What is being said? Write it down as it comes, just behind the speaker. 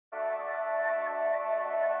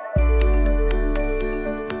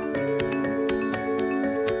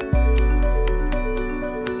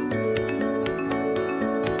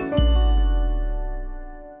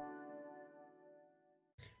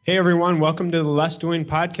Hey everyone, welcome to the Less Doing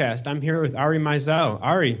podcast. I'm here with Ari Mizell.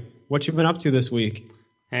 Ari, what you been up to this week?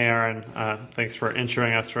 Hey Aaron, thanks for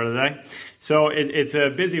introing us for today. So it's a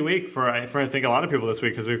busy week for I think a lot of people this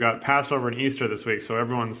week because we've got Passover and Easter this week, so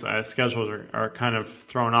everyone's schedules are kind of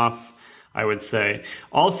thrown off, I would say.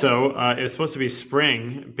 Also, it's supposed to be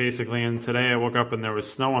spring basically, and today I woke up and there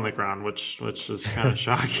was snow on the ground, which was kind of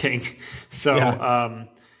shocking. So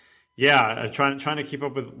trying to keep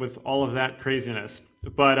up with all of that craziness.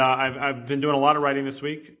 But I've been doing a lot of writing this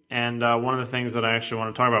week, and one of the things that I actually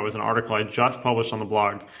want to talk about was an article I just published on the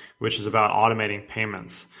blog, which is about automating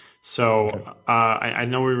payments. So I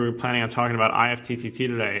know we were planning on talking about IFTTT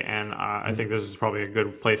today, and I think this is probably a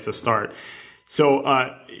good place to start.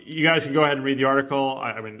 So you guys can go ahead and read the article.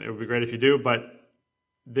 I mean, it would be great if you do, but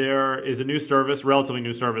there is a new service, relatively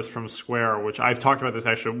new service from Square, which I've talked about this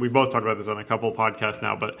actually. We both talked about this on a couple of podcasts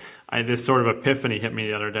now, but this sort of epiphany hit me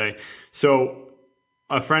the other day. So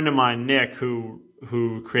a friend of mine, Nick, who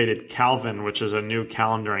created Calvin, which is a new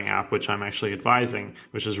calendaring app, which I'm actually advising,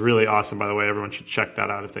 which is really awesome, by the way. Everyone should check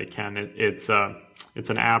that out if they can. It's an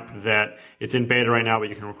app that it's in beta right now, but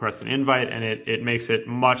you can request an invite, and it makes it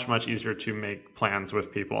much, much easier to make plans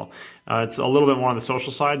with people. It's a little bit more on the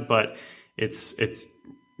social side, but it's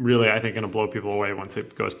really, I think, going to blow people away once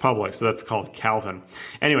it goes public. So that's called Calvin.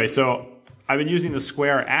 Anyway, so I've been using the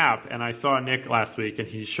Square app, and I saw Nick last week, and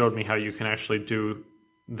he showed me how you can actually do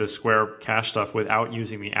the Square cash stuff without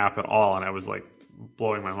using the app at all, and I was like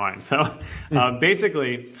blowing my mind. So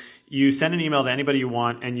basically, you send an email to anybody you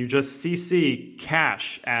want, and you just CC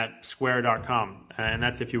cash@square.com. And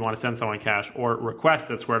that's if you want to send someone cash, or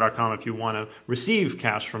request@square.com if you want to receive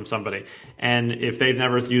cash from somebody. And if they've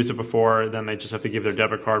never used it before, then they just have to give their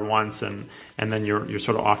debit card once, and then you're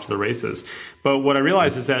sort of off to the races. But what I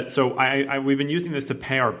realized is that, so we've been using this to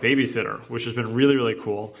pay our babysitter, which has been really, really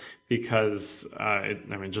cool because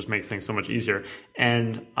it just makes things so much easier.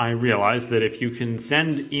 And I realized that if you can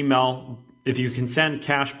send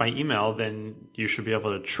cash by email, then you should be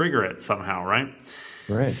able to trigger it somehow, right?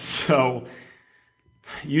 Right. So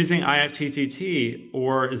using IFTTT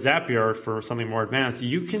or Zapier for something more advanced,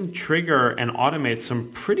 you can trigger and automate some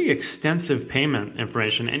pretty extensive payment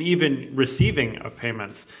information and even receiving of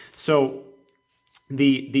payments. So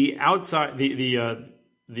the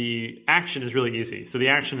action is really easy. So the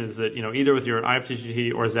action is that, either with your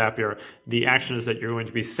IFTTT or Zapier, the action is that you're going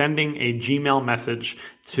to be sending a Gmail message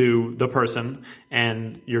to the person,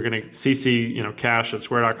 and you're going to CC,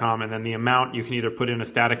 cash@square.com, and then the amount, you can either put in a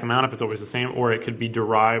static amount if it's always the same, or it could be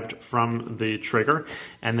derived from the trigger,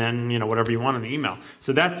 and then, whatever you want in the email.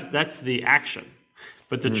 So that's the action.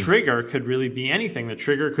 But the trigger could really be anything. The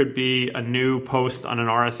trigger could be a new post on an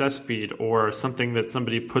RSS feed, or something that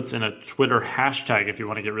somebody puts in a Twitter hashtag if you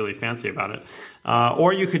want to get really fancy about it.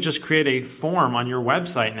 Or you could just create a form on your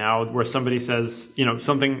website now where somebody says,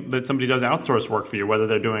 something that somebody does outsource work for you, whether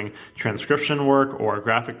they're doing transcription work or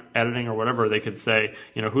graphic editing or whatever. They could say,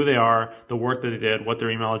 who they are, the work that they did, what their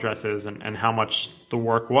email address is, and how much the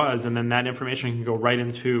work was. And then that information can go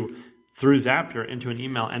right through Zapier into an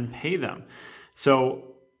email and pay them. So,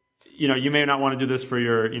 you may not want to do this for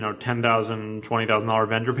your, $10,000, $20,000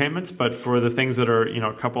 vendor payments, but for the things that are,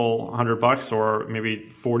 a couple $100 or maybe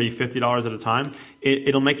 $40, $50 at a time,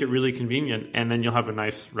 it'll make it really convenient, and then you'll have a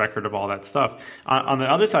nice record of all that stuff. On the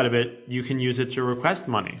other side of it, you can use it to request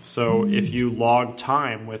money. So if you log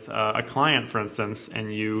time with a client, for instance,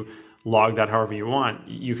 and you log that however you want,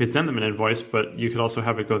 you could send them an invoice, but you could also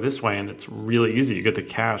have it go this way, and it's really easy. You get the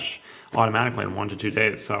cash automatically in 1 to 2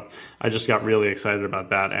 days. So I just got really excited about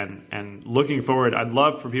that, and looking forward, I'd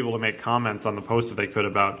love for people to make comments on the post if they could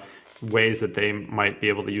about ways that they might be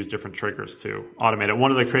able to use different triggers to automate it.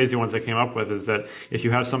 One of the crazy ones I came up with is that if you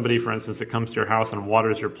have somebody, for instance, that comes to your house and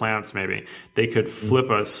waters your plants, maybe they could flip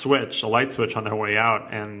a light switch on their way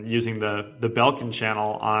out, and using the Belkin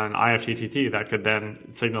channel on IFTTT, that could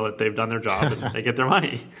then signal that they've done their job and they get their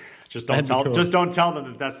money. Just don't tell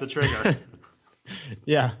them that that's the trigger.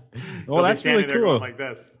 Yeah. Well, that's really cool. Like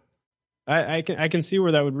this. I can see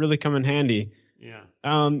where that would really come in handy. Yeah.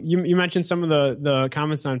 You mentioned some of the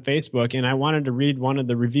comments on Facebook, and I wanted to read one of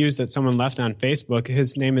the reviews that someone left on Facebook.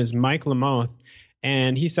 His name is Mike Lamoth,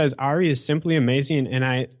 and he says, Ari is simply amazing, and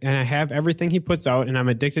I have everything he puts out, and I'm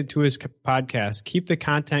addicted to his podcast. Keep the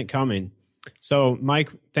content coming. So, Mike,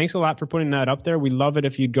 thanks a lot for putting that up there. We love it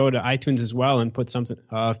if you'd go to iTunes as well and put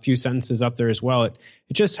a few sentences up there as well. It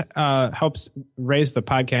just helps raise the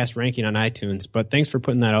podcast ranking on iTunes. But thanks for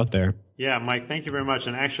putting that out there. Yeah, Mike, thank you very much.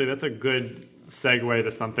 And actually, that's a good segue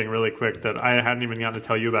to something really quick that I hadn't even gotten to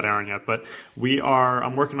tell you about, Aaron, yet. But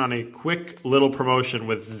I'm working on a quick little promotion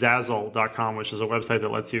with Zazzle.com, which is a website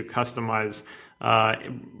that lets you customize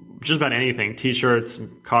just about anything, t-shirts,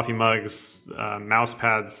 coffee mugs, mouse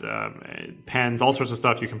pads, pens, all sorts of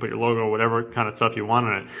stuff. You can put your logo, whatever kind of stuff you want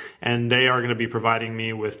on it. And they are going to be providing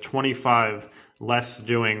me with 25 less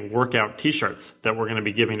doing workout t-shirts that we're going to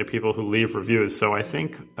be giving to people who leave reviews. So I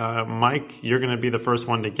think, Mike, you're going to be the first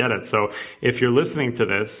one to get it. So if you're listening to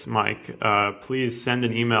this, Mike, please send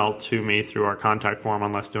an email to me through our contact form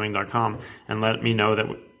on lessdoing.com and let me know that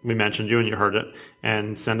we mentioned you and you heard it,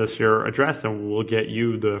 and send us your address and we'll get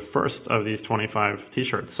you the first of these 25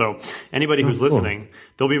 t-shirts. So anybody who's listening,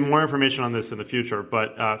 there'll be more information on this in the future,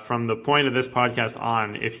 but from the point of this podcast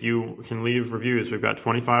on, if you can leave reviews, we've got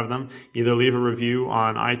 25 of them. Either leave a review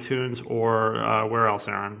on iTunes or where else,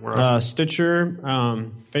 Aaron? Where else? Stitcher,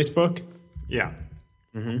 Facebook. Yeah.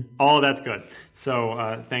 All of that's good.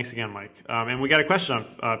 So thanks again, Mike. And we got a question on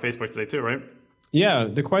Facebook today too, right? Yeah,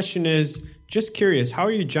 the question is, just curious, how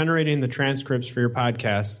are you generating the transcripts for your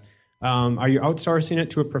podcast? Are you outsourcing it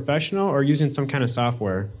to a professional or using some kind of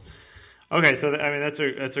software? Okay, so I mean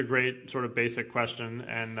that's a great sort of basic question,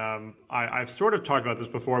 and I've sort of talked about this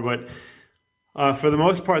before, but for the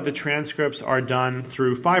most part, the transcripts are done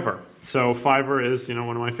through Fiverr. So Fiverr is, one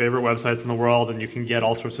of my favorite websites in the world, and you can get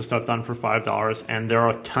all sorts of stuff done for $5. And there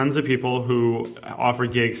are tons of people who offer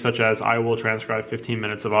gigs such as, I will transcribe 15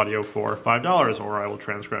 minutes of audio for $5, or I will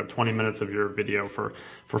transcribe 20 minutes of your video for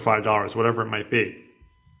 $5, whatever it might be.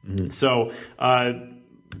 So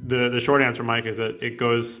the short answer, Mike, is that it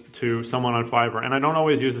goes to someone on Fiverr. And I don't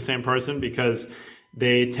always use the same person because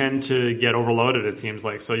they tend to get overloaded, it seems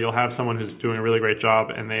like. So you'll have someone who's doing a really great job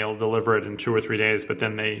and they'll deliver it in 2 or 3 days, but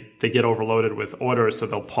then they get overloaded with orders, so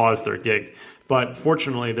they'll pause their gig. But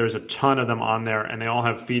fortunately, there's a ton of them on there and they all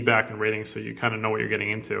have feedback and ratings, so you kind of know what you're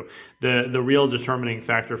getting into. The real determining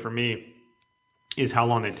factor for me is how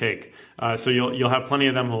long they take. So you'll have plenty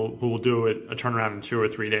of them who will do a turnaround in 2 or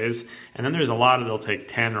 3 days. And then there's a lot that'll take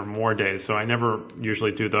 10 or more days. So I never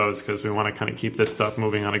usually do those because we want to kind of keep this stuff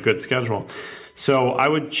moving on a good schedule. So I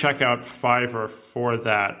would check out Fiverr for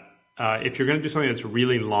that. If you're going to do something that's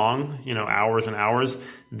really long, hours and hours,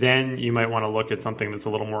 then you might want to look at something that's a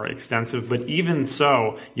little more extensive. But even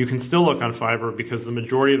so, you can still look on Fiverr because the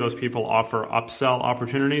majority of those people offer upsell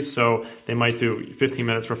opportunities. So they might do 15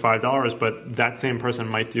 minutes for $5, but that same person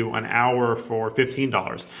might do an hour for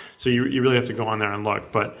 $15. So you really have to go on there and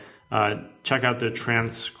look. But check out the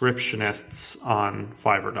transcriptionists on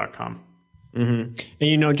Fiverr.com. And,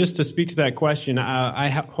 just to speak to that question, I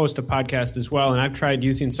host a podcast as well, and I've tried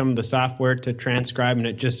using some of the software to transcribe, and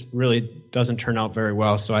it just really doesn't turn out very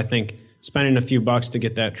well. So I think spending a few bucks to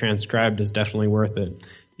get that transcribed is definitely worth it.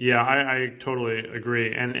 Yeah, I totally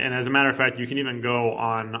agree. And as a matter of fact, you can even go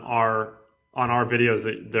on our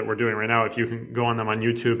videos that we're doing right now. If you can go on them on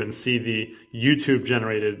YouTube and see the YouTube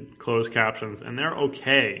generated closed captions, and they're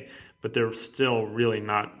okay, but they're still really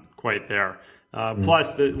not quite there.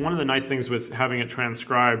 Plus, one of the nice things with having it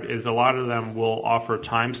transcribed is a lot of them will offer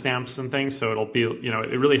timestamps and things. So it'll be,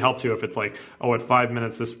 it really helps you if it's like, at 5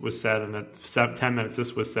 minutes this was said and at 10 minutes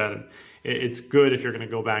this was said. And it's good if you're going to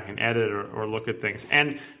go back and edit or look at things.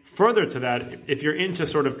 And further to that, if you're into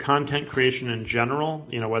sort of content creation in general,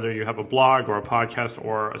 whether you have a blog or a podcast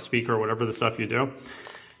or a speaker or whatever the stuff you do,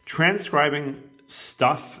 transcribing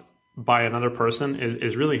stuff by another person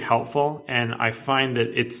is really helpful. And I find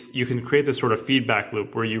that you can create this sort of feedback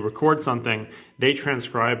loop where you record something, they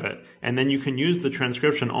transcribe it, and then you can use the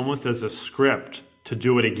transcription almost as a script to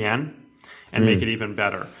do it again and make it even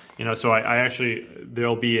better. So I actually,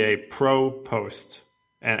 there'll be a pro post.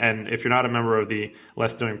 And if you're not a member of the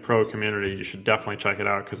Less Doing Pro community, you should definitely check it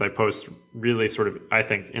out because I post really sort of, I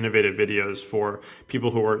think, innovative videos for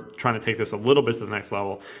people who are trying to take this a little bit to the next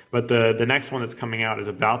level. But the next one that's coming out is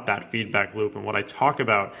about that feedback loop. And what I talk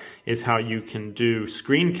about is how you can do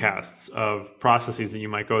screencasts of processes that you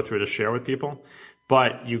might go through to share with people.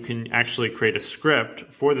 But you can actually create a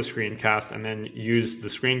script for the screencast and then use the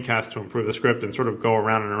screencast to improve the script and sort of go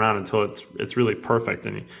around and around until it's really perfect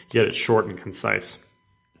and you get it short and concise.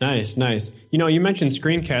 Nice. You mentioned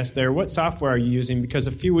screencast there. What software are you using? Because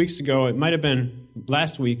a few weeks ago, it might have been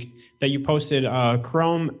last week, that you posted a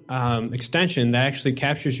Chrome extension that actually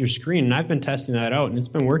captures your screen. And I've been testing that out, and it's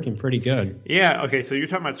been working pretty good. Yeah, okay, so you're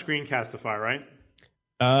talking about Screencastify, right?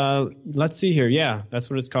 Let's see here. Yeah, that's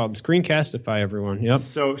what it's called. Screencastify, everyone. Yep.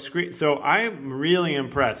 So I'm really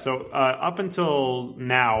impressed. So up until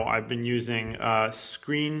now, I've been using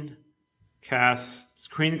Screencast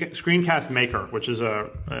Maker, which is a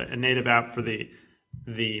native app for the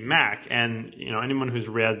Mac. And anyone who's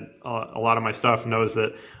read a lot of my stuff knows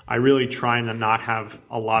that I really try to not have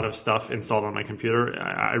a lot of stuff installed on my computer.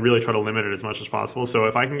 I really try to limit it as much as possible. So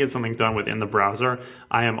if I can get something done within the browser,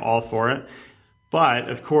 I am all for it. But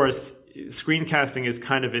of course, screencasting is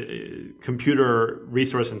kind of computer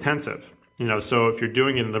resource intensive. So if you're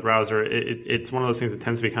doing it in the browser, it's one of those things that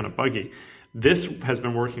tends to be kind of buggy. This has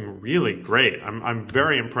been working really great. I'm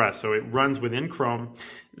very impressed. So it runs within Chrome.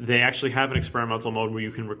 They actually have an experimental mode where you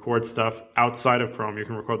can record stuff outside of Chrome. You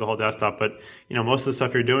can record the whole desktop, but most of the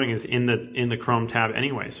stuff you're doing is in the Chrome tab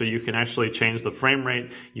anyway. So you can actually change the frame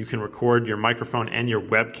rate. You can record your microphone and your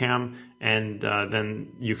webcam, and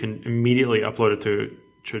then you can immediately upload it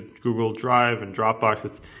to Google Drive and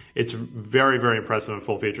Dropbox. It's very, very impressive and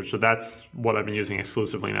full featured. So that's what I've been using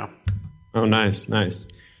exclusively now. Oh, nice. Yeah.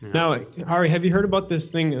 Now, Ari, have you heard about this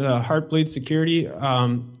thing, Heartbleed security?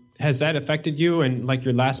 Has that affected you and like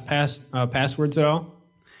your passwords at all?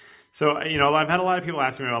 So, I've had a lot of people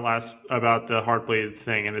asking me about the Heartbleed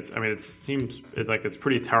thing, and it seems like it's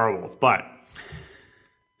pretty terrible. But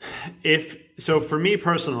for me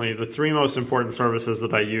personally, the three most important services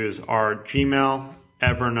that I use are Gmail,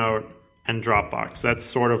 Evernote, and Dropbox. That's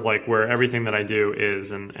sort of like where everything that I do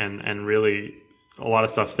is, and really a lot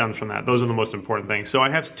of stuff stems from that. Those are the most important things. So I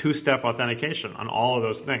have two-step authentication on all of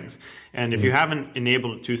those things. And if you haven't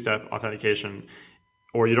enabled two-step authentication,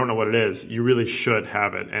 or you don't know what it is, you really should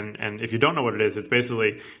have it. And if you don't know what it is, it's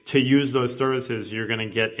basically to use those services, you're going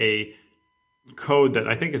to get a code that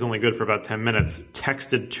I think is only good for about 10 minutes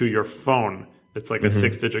texted to your phone. It's like a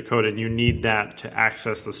 6-digit code, and you need that to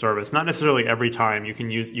access the service. Not necessarily every time. You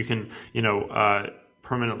can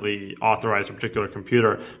permanently authorize a particular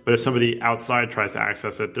computer, but if somebody outside tries to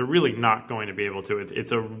access it, they're really not going to be able to.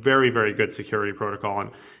 It's a very, very good security protocol,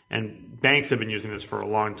 and banks have been using this for a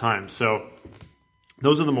long time. So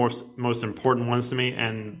those are the most important ones to me,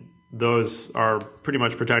 and those are pretty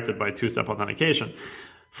much protected by two-step authentication.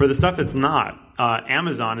 For the stuff that's not,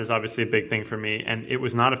 Amazon is obviously a big thing for me, and it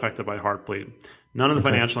was not affected by Heartbleed. None of the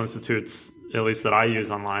financial institutes, at least that I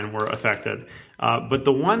use online, were affected. But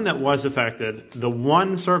the one that was affected, the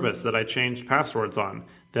one service that I changed passwords on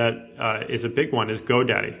that is a big one, is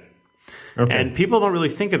GoDaddy. Okay. And people don't really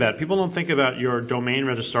think of that. People don't think about your domain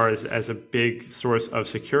registrar as a big source of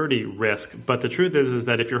security risk. But the truth is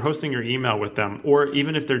that if you're hosting your email with them, or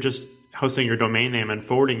even if they're just hosting your domain name and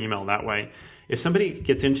forwarding email that way, if somebody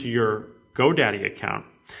gets into your GoDaddy account,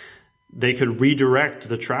 they could redirect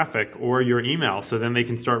the traffic or your email, so then they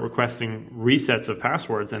can start requesting resets of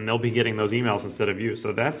passwords, and they'll be getting those emails instead of you.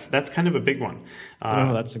 So that's kind of a big one.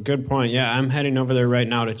 Oh, that's a good point. Yeah, I'm heading over there right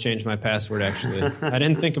now to change my password, actually. I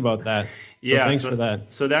didn't think about that. So thanks for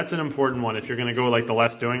that. So that's an important one. If you're going to go like the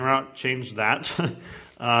less doing route, change that.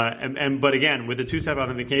 But again, with the two-step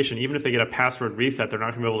authentication, even if they get a password reset, they're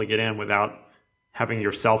not going to be able to get in without having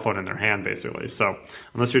your cell phone in their hand, basically. So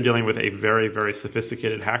unless you're dealing with a very, very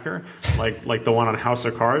sophisticated hacker, like the one on House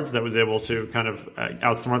of Cards that was able to kind of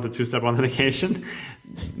outsmart the two-step authentication,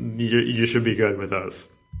 you should be good with those.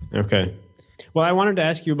 Okay. Well, I wanted to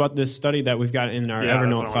ask you about this study that we've got in our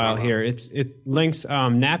Evernote file here. It links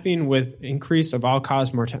napping with increase of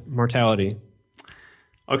all-cause mortality.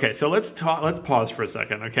 Okay, so let's pause for a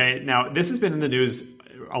second, okay? Now, this has been in the news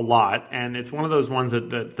a lot, and it's one of those ones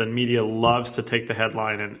that the media loves to take the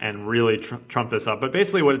headline and really trump this up. But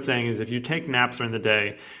basically what it's saying is if you take naps during the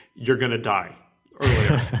day, you're going to die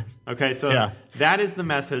earlier. Okay, so that is the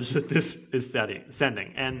message that this is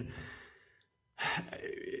sending. And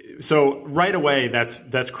so right away,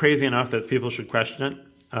 that's crazy enough that people should question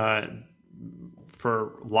it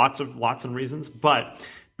for lots of reasons. But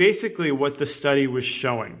basically what the study was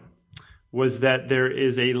showing was that there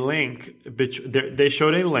is a link. They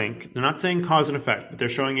showed a link. They're not saying cause and effect, but they're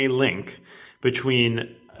showing a link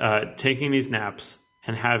between taking these naps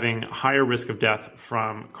and having higher risk of death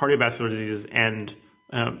from cardiovascular diseases and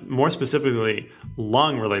more specifically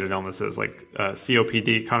lung-related illnesses like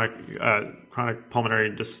COPD, chronic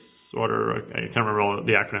pulmonary disorder. I can't remember all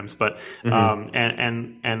the acronyms, but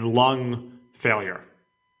and lung failure.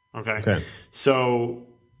 Okay. So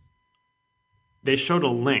they showed a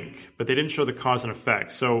link, but they didn't show the cause and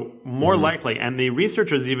effect. So more likely, and the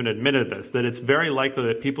researchers even admitted this, that it's very likely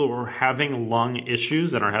that people who are having lung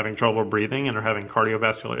issues and are having trouble breathing and are having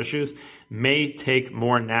cardiovascular issues may take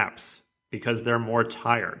more naps because they're more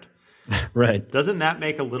tired. Right. Doesn't that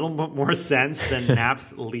make a little bit more sense than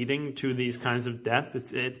naps leading to these kinds of death?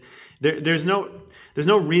 There's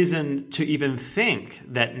no reason to even think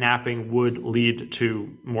that napping would lead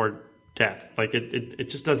to more death. Like it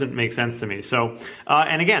just doesn't make sense to me. So,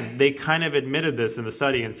 and again, they kind of admitted this in the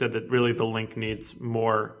study and said that really the link needs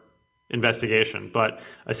more investigation. But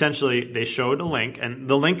essentially, they showed a link, and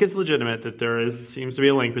the link is legitimate. That seems to be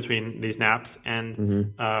a link between these naps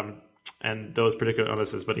and those particular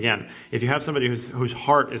illnesses. But again, if you have somebody whose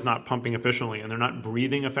heart is not pumping efficiently and they're not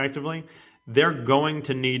breathing effectively, they're going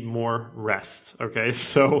to need more rest. Okay,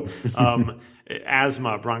 so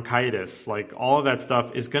asthma, bronchitis, like all of that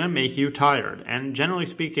stuff is going to make you tired. And generally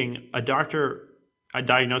speaking, a doctor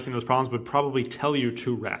diagnosing those problems would probably tell you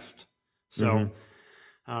to rest. So.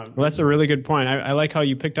 Well, that's a really good point. I like how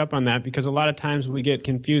you picked up on that, because a lot of times we get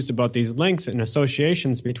confused about these links and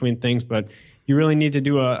associations between things, but you really need to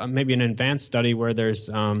do maybe an advanced study where there's,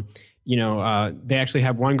 they actually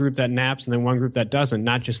have one group that naps and then one group that doesn't,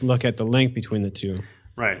 not just look at the link between the two.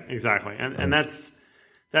 Right, exactly. And that's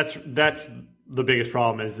the biggest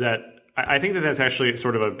problem, is that I think that that's actually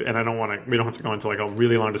sort of we don't have to go into like a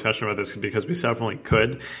really long discussion about this because we definitely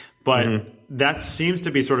could, but that seems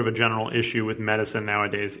to be sort of a general issue with medicine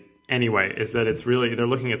nowadays anyway, is that it's really, they're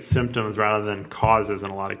looking at symptoms rather than causes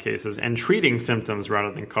in a lot of cases, and treating symptoms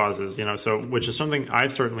rather than causes, so which is something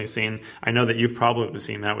I've certainly seen. I know that you've probably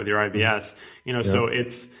seen that with your IBS, so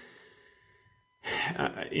it's,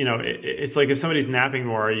 it's like if somebody's napping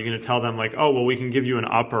more, are you going to tell them like, oh, well, we can give you an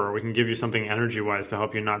upper, or we can give you something energy-wise to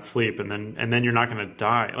help you not sleep, and then you're not going to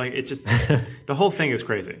die? Like, it's just the whole thing is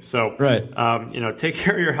crazy. So, right. Take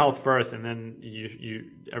care of your health first, and then you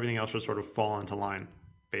everything else will sort of fall into line.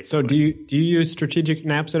 Basically. So, do you use strategic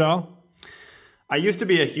naps at all? I used to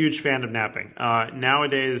be a huge fan of napping.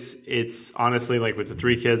 Nowadays, it's honestly, like with the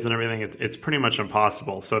 3 kids and everything, it's pretty much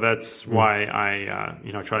impossible. So that's why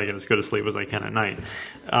I try to get as good a sleep as I can at night.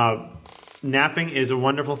 Napping is a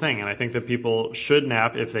wonderful thing, and I think that people should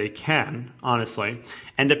nap if they can, honestly.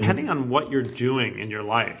 And depending on what you're doing in your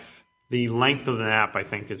life, the length of the nap, I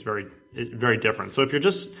think, is very different. So if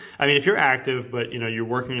you're active, but you're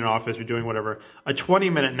working in an office, you're doing whatever, a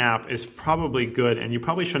 20-minute nap is probably good, and you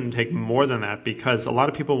probably shouldn't take more than that, because a lot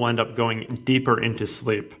of people will end up going deeper into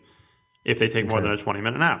sleep if they take more than a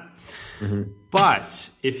 20-minute nap. But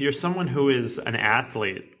if you're someone who is an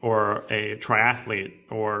athlete or a triathlete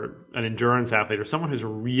or an endurance athlete, or someone who's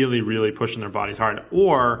really, really pushing their bodies hard,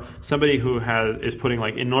 or somebody who is putting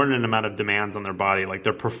like inordinate amount of demands on their body, like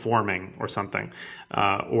they're performing or something,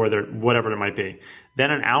 or they're whatever it might be,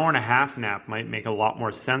 then an hour and a half nap might make a lot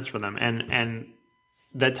more sense for them. And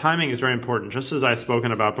that timing is very important. Just as I've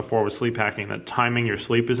spoken about before with sleep hacking, that timing your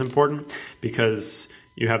sleep is important because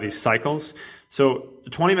you have these cycles. So a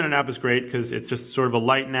 20-minute nap is great because it's just sort of a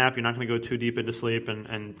light nap. You're not going to go too deep into sleep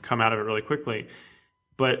and come out of it really quickly.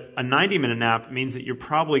 But a 90-minute nap means that you're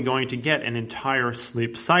probably going to get an entire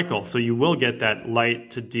sleep cycle. So you will get that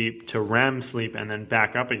light to deep to REM sleep and then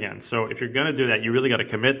back up again. So if you're going to do that, you really got to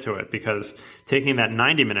commit to it, because taking that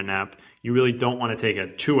 90-minute nap, you really don't want to take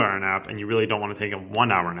a 2-hour nap, and you really don't want to take a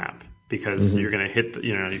 1-hour nap, because you're going to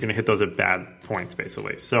hit those at bad points,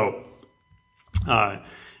 basically. So,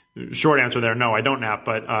 short answer there, no, I don't nap,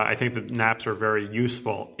 but I think that naps are very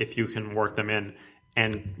useful if you can work them in,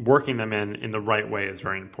 and working them in the right way is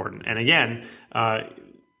very important. And again,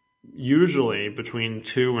 usually between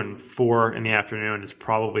 2 and 4 in the afternoon is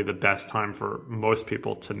probably the best time for most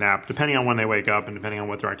people to nap, depending on when they wake up and depending on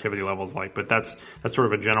what their activity level is like. But that's sort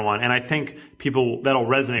of a general one. And I think that'll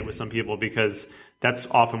resonate with some people, because that's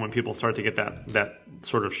often when people start to get that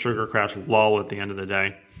sort of sugar crash lull at the end of the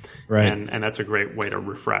day. Right. And that's a great way to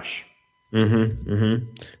refresh.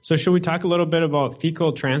 So should we talk a little bit about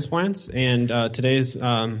fecal transplants and today's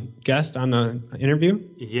guest on the interview?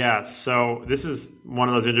 Yeah, so this is one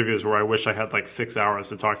of those interviews where I wish I had like 6 hours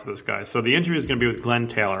to talk to this guy. So the interview is going to be with Glenn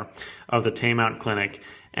Taylor of the Taymount Clinic,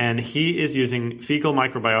 and he is using fecal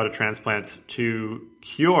microbiota transplants to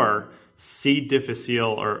cure C.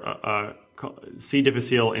 difficile or C.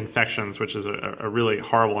 difficile infections, which is a really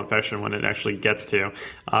horrible infection when it actually gets to you.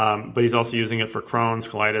 But he's also using it for Crohn's,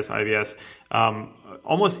 colitis, IBS,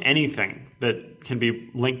 almost anything that can be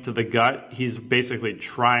linked to the gut. He's basically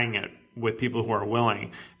trying it with people who are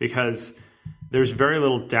willing, because there's very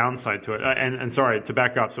little downside to it. And sorry, to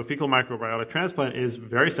back up. So fecal microbiota transplant is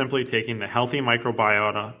very simply taking the healthy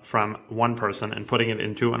microbiota from one person and putting it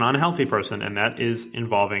into an unhealthy person. And that is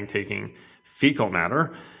involving taking fecal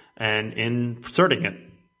matter and inserting it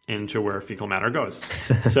into where fecal matter goes.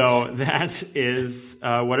 So that is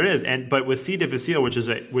what it is. But with C. difficile, which is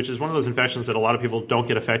one of those infections that a lot of people don't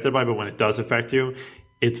get affected by, but when it does affect you,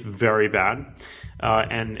 it's very bad.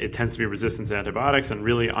 And it tends to be resistant to antibiotics and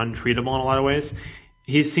really untreatable in a lot of ways.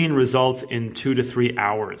 He's seen results in 2 to 3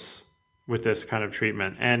 hours with this kind of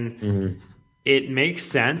treatment. And it makes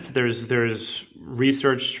sense. There's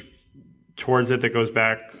research towards it that goes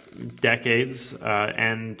back decades,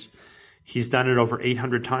 and he's done it over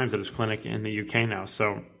 800 times at his clinic in the UK now.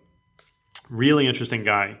 So really interesting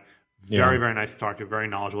guy. Very, very nice to talk to, very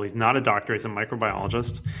knowledgeable. He's not a doctor, he's a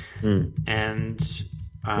microbiologist. And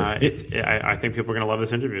I think people are going to love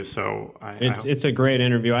this interview. So it's a great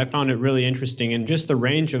interview. I found it really interesting, and just the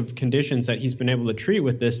range of conditions that he's been able to treat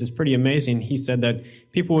with this is pretty amazing. He said that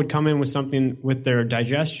people would come in with something with their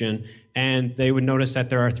digestion, and they would notice that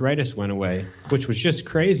their arthritis went away, which was just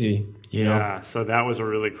crazy. So that was a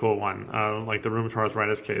really cool one, like the rheumatoid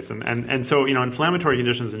arthritis case, and so inflammatory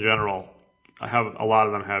conditions in general have a lot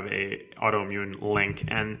of them have a autoimmune link,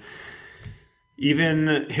 and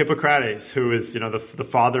even Hippocrates, who is the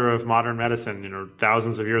father of modern medicine,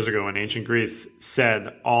 thousands of years ago in ancient Greece,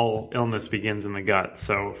 said all illness begins in the gut.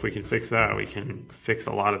 So if we can fix that, we can fix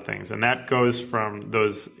a lot of things, and that goes from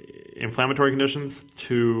those inflammatory conditions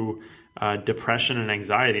to depression and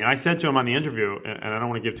anxiety. And I said to him on the interview, and I don't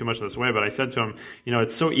want to give too much of this away, but I said to him,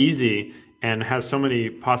 it's so easy and has so many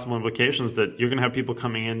possible implications that you're going to have people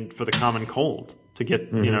coming in for the common cold to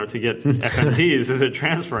get, to get FNPs as a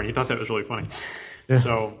transfer. And he thought that was really funny. Yeah.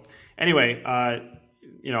 So anyway,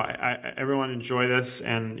 everyone enjoy this.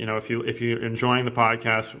 And, if you're enjoying the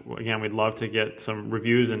podcast, again, we'd love to get some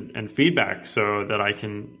reviews and feedback so that I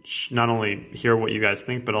can not only hear what you guys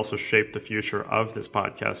think, but also shape the future of this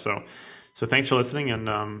podcast. So thanks for listening, and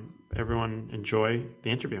everyone enjoy the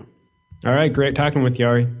interview. All right. Great talking with you,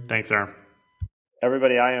 Ari. Thanks, Aaron.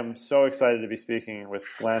 Everybody, I am so excited to be speaking with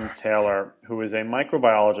Glenn Taylor, who is a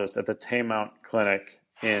microbiologist at the Taymount Clinic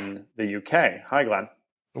in the UK. Hi, Glenn.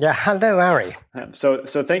 Yeah, hello, Ari. So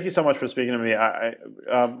thank you so much for speaking to me.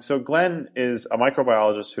 So Glenn is a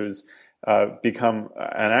microbiologist who's become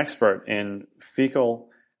an expert in fecal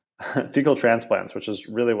transplants, which is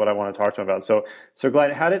really what I want to talk to him about. So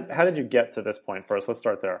Glenn, how did you get to this point first? Let's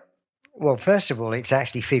start there. Well, first of all, it's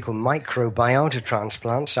actually fecal microbiota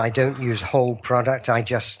transplants. I don't use whole product. I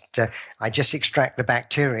just extract the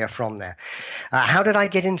bacteria from there. How did I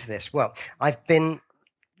get into this? Well, I've been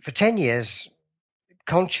for 10 years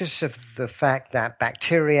conscious of the fact that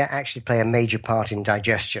bacteria actually play a major part in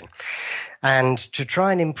digestion, and to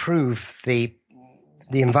try and improve the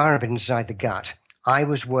environment inside the gut, I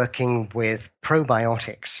was working with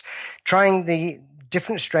probiotics, trying the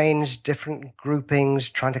different strains, different groupings,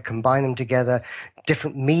 trying to combine them together,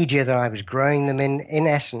 different media that I was growing them in. In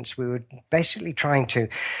essence, we were basically trying to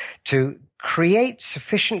create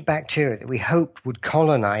sufficient bacteria that we hoped would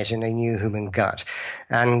colonize in a new human gut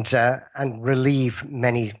and relieve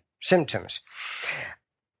many symptoms.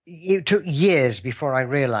 It took years before I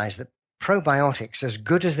realized that probiotics, as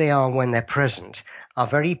good as they are when they're present, are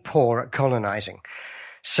very poor at colonizing.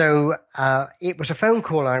 So it was a phone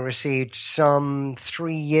call I received some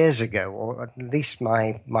 3 years ago, or at least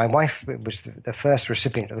my wife was the first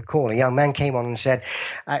recipient of the call. A young man came on and said,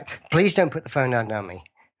 please don't put the phone down on me.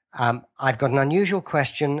 I've got an unusual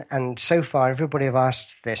question, and so far everybody I've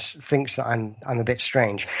asked this thinks that I'm a bit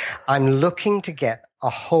strange. I'm looking to get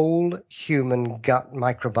a whole human gut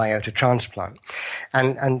microbiota transplant.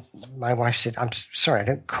 And my wife said, I'm sorry, I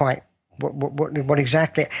don't quite... What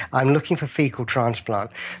exactly? I'm looking for fecal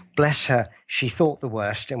transplant. Bless her, she thought the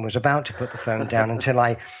worst and was about to put the phone down until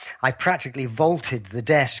I practically vaulted the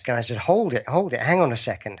desk and I said, hold it, hang on a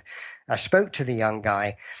second. I spoke to the young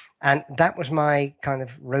guy, and that was my kind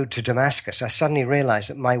of road to Damascus. I suddenly realized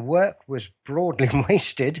that my work was broadly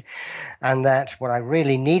wasted, and that what I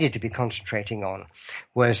really needed to be concentrating on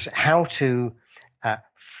was how to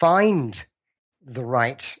find the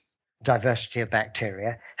right diversity of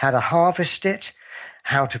bacteria, how to harvest it,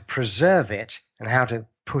 how to preserve it, and how to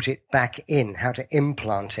put it back in, how to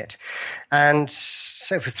implant it. And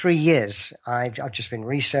so for 3 years, I've just been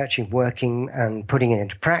researching, working, and putting it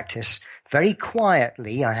into practice very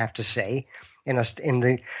quietly, I have to say, in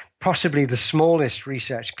the possibly the smallest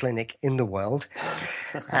research clinic in the world.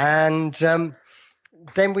 And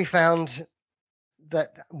then we found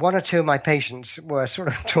that one or two of my patients were sort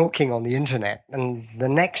of talking on the internet, and the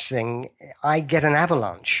next thing, I get an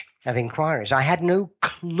avalanche of inquiries. I had no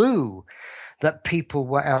clue that people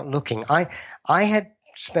were out looking. I had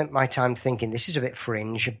spent my time thinking this is a bit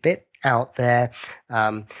fringe, a bit out there.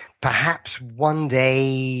 Perhaps one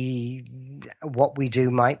day what we do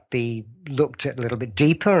might be looked at a little bit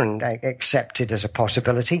deeper and accepted as a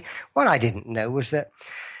possibility. What I didn't know was that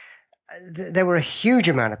there were a huge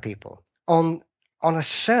amount of people on a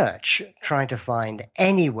search trying to find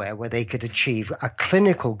anywhere where they could achieve a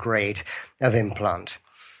clinical grade of implant.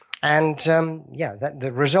 And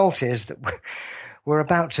the result is that we're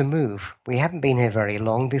about to move. We haven't been here very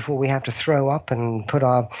long before we have to throw up and put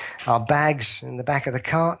our bags in the back of the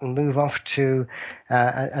cart and move off to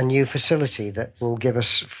a new facility that will give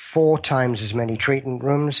us 4 times as many treatment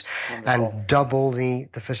rooms and double the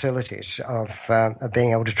facilities of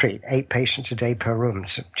being able to treat 8 patients a day per room,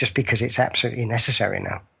 just because it's absolutely necessary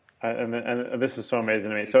now. And this is so amazing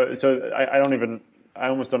to me. So I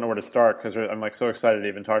almost don't know where to start because I'm like so excited to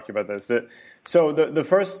even talk to you about this. So the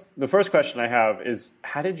first question I have is,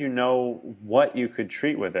 how did you know what you could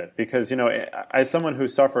treat with it? Because, you know, as someone who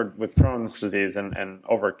suffered with Crohn's disease and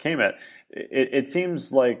overcame it, it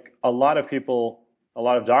seems like a lot of people, a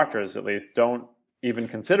lot of doctors at least, don't even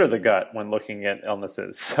consider the gut when looking at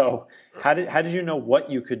illnesses. So how did you know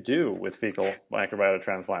what you could do with fecal microbiota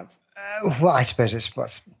transplants? Well, I suppose it's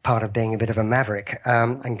part of being a bit of a maverick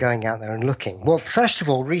and going out there and looking. Well, first of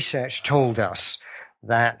all, research told us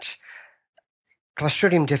that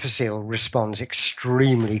Clostridium difficile responds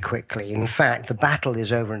extremely quickly. In fact, the battle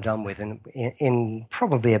is over and done with in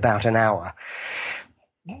probably about an hour.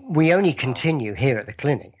 We only continue here at the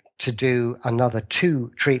clinic to do another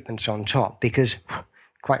 2 treatments on top because,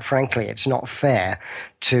 quite frankly, it's not fair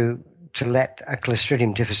to let a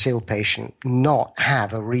Clostridium difficile patient not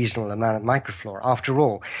have a reasonable amount of microflora. After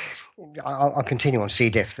all, I'll continue on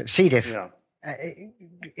C. diff. That C. diff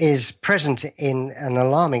is present in an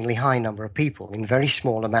alarmingly high number of people in very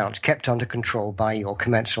small amounts, kept under control by your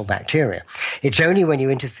commensal bacteria. It's only when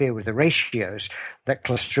you interfere with the ratios that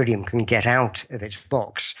Clostridium can get out of its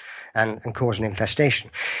box and cause an infestation.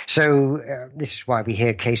 So this is why we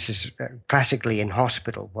hear cases classically in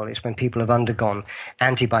hospital. Well, it's when people have undergone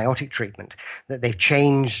antibiotic treatment that they've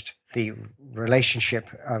changed the relationship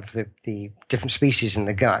of the different species in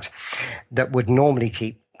the gut that would normally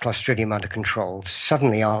keep Clostridium under control,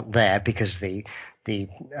 suddenly aren't there because the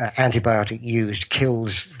antibiotic used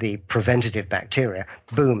kills the preventative bacteria.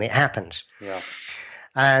 Boom, it happens. Yeah.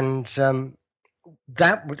 And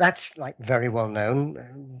that's like very well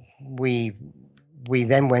known. We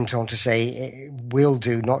then went on to say we'll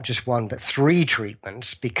do not just 1 but 3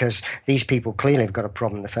 treatments because these people clearly have got a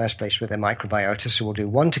problem in the first place with their microbiota. So we'll do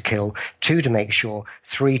 1 to kill, 2 to make sure,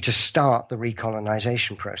 3 to start the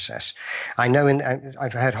recolonization process. I know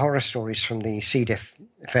I've heard horror stories from the C. diff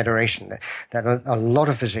Federation that a lot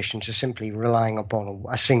of physicians are simply relying upon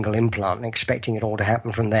a single implant and expecting it all to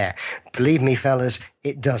happen from there. Believe me, fellas,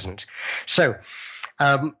 it doesn't. So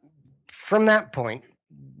from that point,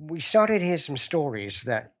 we started to hear some stories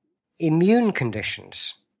that immune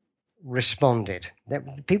conditions responded,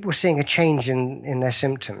 that people were seeing a change in their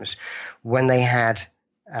symptoms when they had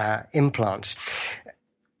implants.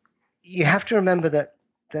 You have to remember that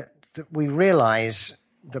we realize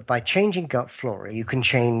that by changing gut flora, you can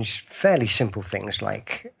change fairly simple things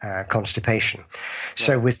like constipation. Right.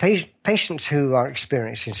 So with patients who are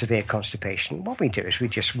experiencing severe constipation, what we do is we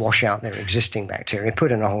just wash out their existing bacteria,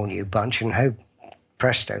 put in a whole new bunch, and hope,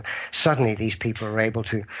 presto, suddenly these people are able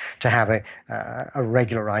to have a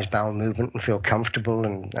regularized bowel movement and feel comfortable,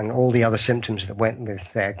 and all the other symptoms that went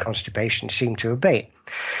with their constipation seem to abate.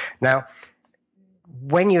 Now,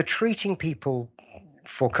 when you're treating people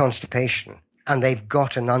for constipation and they've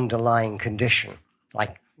got an underlying condition,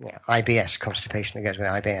 like IBS, constipation that goes with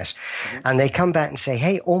IBS, and they come back and say,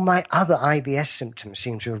 hey, all my other IBS symptoms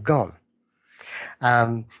seem to have gone.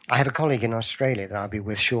 I have a colleague in Australia that I'll be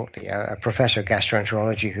with shortly, a professor of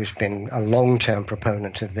gastroenterology who's been a long-term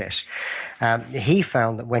proponent of this. He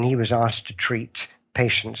found that when he was asked to treat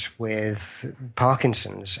patients with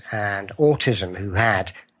Parkinson's and autism who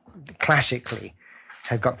had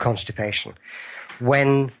got constipation,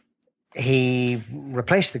 when he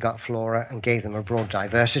replaced the gut flora and gave them a broad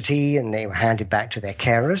diversity, and they were handed back to their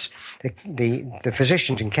carers, the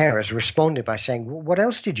physicians and carers responded by saying, well, what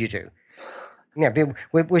else did you do? Yeah,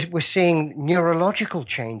 we're seeing neurological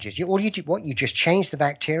changes. You just changed the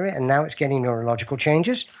bacteria, and now it's getting neurological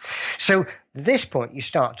changes. So at this point, you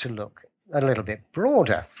start to look a little bit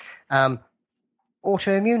broader.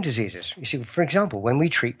 Autoimmune diseases. You see, for example, when we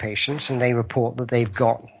treat patients and they report that they've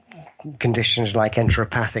got conditions like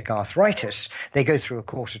enteropathic arthritis, they go through a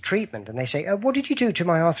course of treatment and they say, what did you do to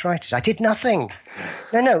my arthritis? I did nothing.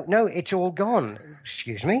 No, it's all gone.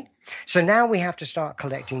 Excuse me? So now we have to start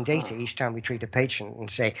collecting data each time we treat a patient and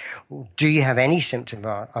say, do you have any symptom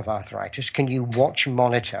of arthritis? Can you watch and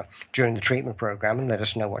monitor during the treatment program and let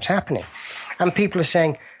us know what's happening? And people are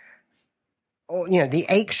saying, the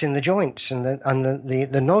aches in the joints and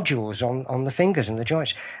the nodules on the fingers and the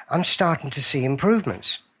joints, I'm starting to see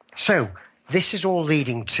improvements. So this is all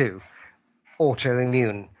leading to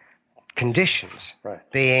autoimmune conditions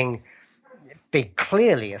being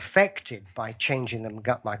clearly affected by changing the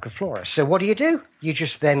gut microflora. So what do? You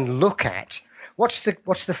just then look at what's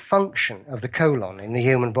the function of the colon in the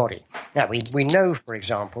human body. Now, we know, for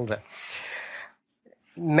example, that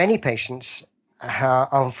many patients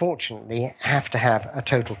unfortunately have to have a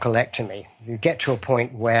total colectomy. You get to a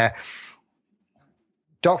point where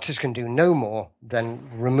doctors can do no more than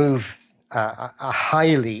remove a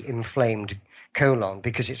highly inflamed colon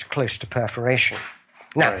because it's close to perforation.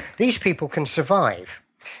 Now, these people can survive,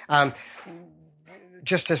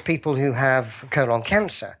 just as people who have colon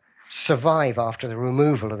cancer survive after the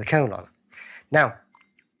removal of the colon. Now,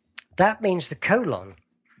 that means the colon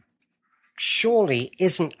surely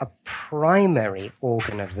isn't a primary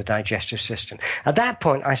organ of the digestive system. At that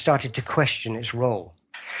point, I started to question its role,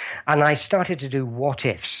 and I started to do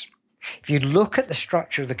what-ifs. If you look at the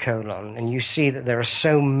structure of the colon and you see that there are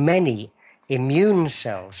so many immune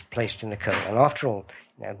cells placed in the colon, after all,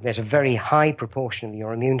 there's a very high proportion of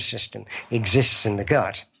your immune system exists in the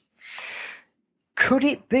gut. Could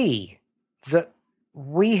it be that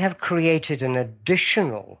we have created an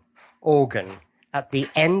additional organ at the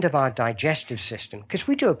end of our digestive system? Because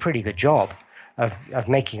we do a pretty good job of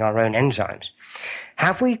making our own enzymes.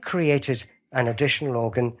 Have we created an additional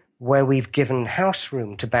organ where we've given house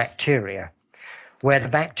room to bacteria, where the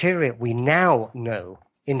bacteria we now know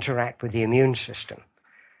interact with the immune system?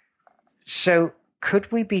 So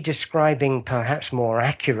could we be describing perhaps more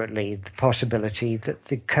accurately the possibility that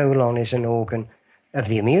the colon is an organ of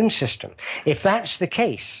the immune system? If that's the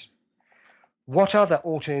case, what other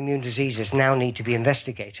autoimmune diseases now need to be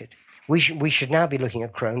investigated? We should now be looking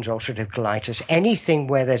at Crohn's, ulcerative colitis, anything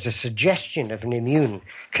where there's a suggestion of an immune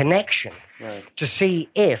connection, to see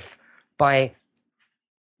if by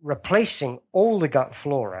replacing all the gut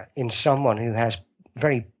flora in someone who has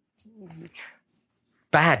very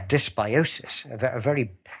bad dysbiosis, a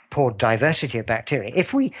very poor diversity of bacteria,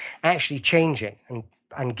 if we actually change it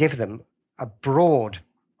and give them a broad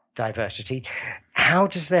diversity, how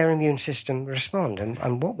does their immune system respond?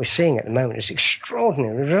 And what we're seeing at the moment is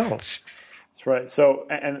extraordinary results. That's right. So,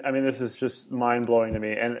 and I mean, this is just mind-blowing to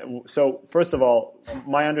me. And so, first of all,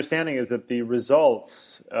 my understanding is that the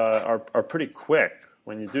results are pretty quick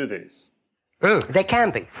when you do these. They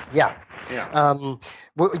can be, yeah. Yeah.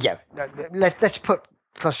 Let's put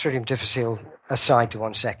Clostridium difficile aside to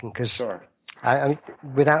 1 second, because I mean,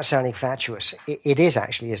 without sounding fatuous, it is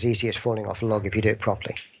actually as easy as falling off a log if you do it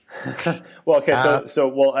properly. Well, okay,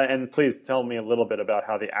 and please tell me a little bit about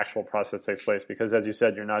how the actual process takes place, because as you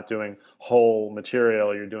said, you're not doing whole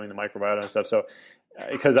material, you're doing the microbiota and stuff. So,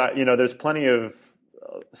 because there's plenty of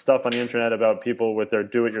stuff on the internet about people with their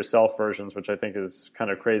do-it-yourself versions, which I think is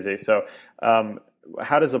kind of crazy. So,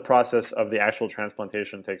 how does the process of the actual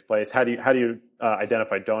transplantation take place? How do you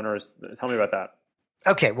identify donors? Tell me about that.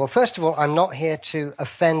 Okay, well, first of all, I'm not here to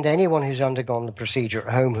offend anyone who's undergone the procedure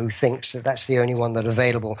at home who thinks that that's the only one that's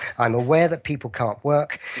available. I'm aware that people can't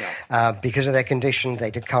work because of their condition. They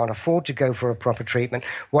can't afford to go for a proper treatment.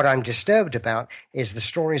 What I'm disturbed about is the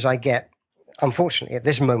stories I get. Unfortunately, at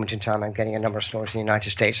this moment in time, I'm getting a number of stories in the United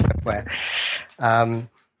States where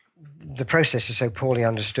the process is so poorly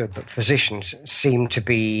understood, but physicians seem to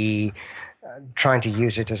be trying to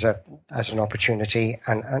use it as an opportunity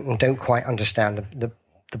and don't quite understand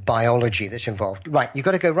the biology that's involved. Right, you've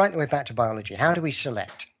got to go right the way back to biology. How do we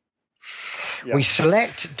select? Yeah. We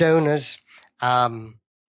select donors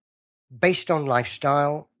based on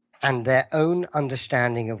lifestyle and their own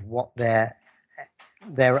understanding of what their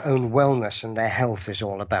own wellness and their health is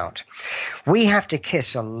all about. We have to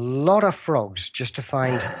kiss a lot of frogs just to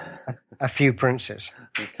find a few princes.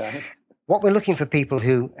 Okay. What we're looking for people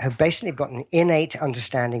who have basically got an innate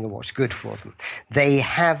understanding of what's good for them. They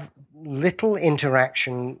have little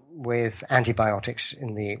interaction with antibiotics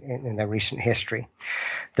in their recent history,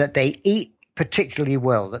 that they eat particularly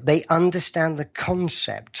well, that they understand the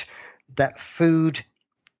concept that food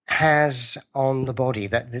has on the body,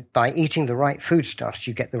 that by eating the right foodstuffs,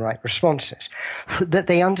 you get the right responses, that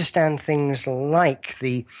they understand things like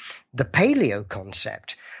the paleo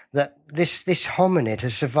concept, that this hominid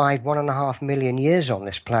has survived 1.5 million years on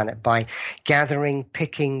this planet by gathering,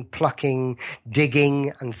 picking, plucking,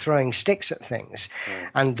 digging, and throwing sticks at things.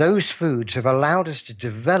 And those foods have allowed us to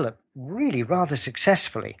develop really rather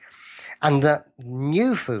successfully. And the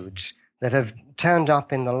new foods that have turned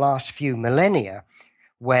up in the last few millennia,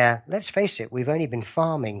 where, let's face it, we've only been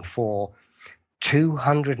farming for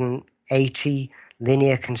 280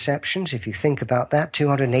 linear conceptions, if you think about that,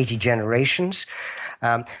 280 generations.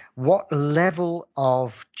 What level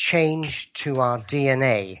of change to our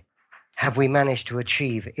DNA have we managed to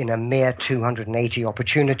achieve in a mere 280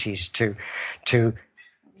 opportunities to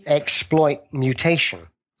exploit mutation?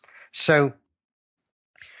 So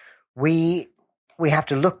we have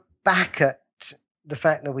to look back at the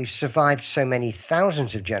fact that we've survived so many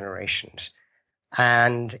thousands of generations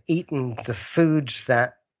and eaten the foods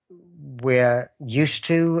that we're used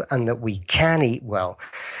to and that we can eat well.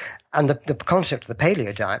 And the concept of the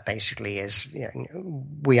paleo diet basically is,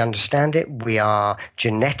 we understand it. We are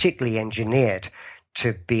genetically engineered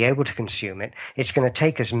to be able to consume it. It's going to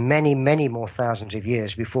take us many, many more thousands of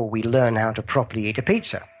years before we learn how to properly eat a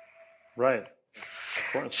pizza. Right.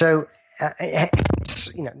 Of course. So,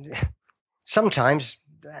 sometimes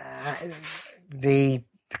the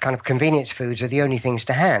kind of convenience foods are the only things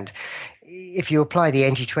to hand. If you apply the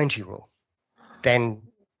 80-20 rule, then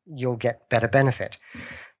you'll get better benefit.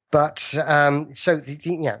 But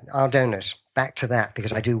our donors, back to that,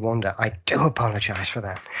 because I do wander. I do apologize for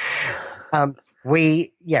that.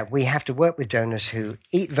 We have to work with donors who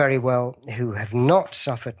eat very well, who have not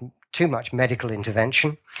suffered too much medical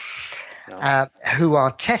intervention, who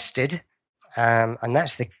are tested, and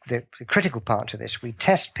that's the critical part to this. We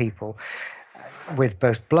test people with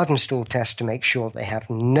both blood and stool tests to make sure they have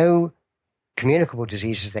no communicable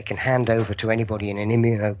diseases they can hand over to anybody in an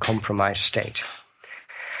immunocompromised state.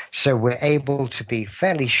 So we're able to be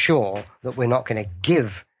fairly sure that we're not going to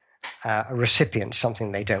give a recipient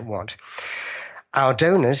something they don't want. Our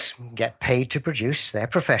donors get paid to produce. They're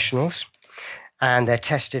professionals, and they're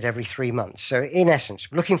tested every 3 months. So in essence,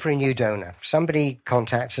 looking for a new donor. Somebody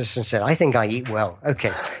contacts us and said, I think I eat well.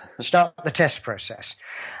 Okay, start the test process.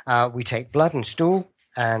 We take blood and stool,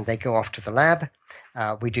 and they go off to the lab.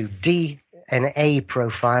 We do DNA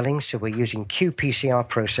profiling, so we're using qPCR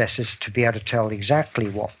processes to be able to tell exactly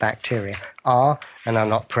what bacteria are and are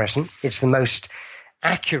not present. It's the most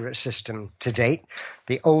accurate system to date.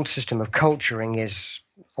 The old system of culturing is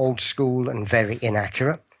old school and very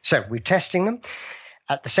inaccurate. So we're testing them.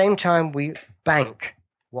 At the same time, we bank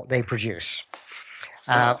what they produce.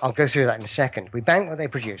 I'll go through that in a second. We bank what they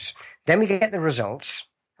produce. Then we get the results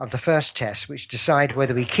of the first test, which decide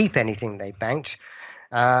whether we keep anything they banked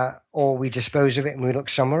or we dispose of it and we look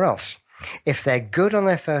somewhere else. If they're good on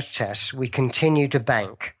their first test, we continue to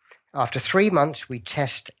bank. After 3 months, we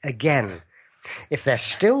test again. If they're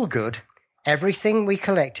still good, everything we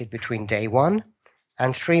collected between day 1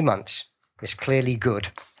 and 3 months is clearly good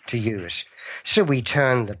to use. So we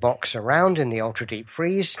turn the box around in the ultra deep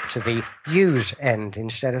freeze to the use end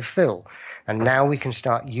instead of fill. And now we can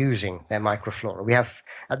start using their microflora. We have,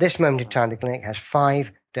 at this moment in time, the clinic has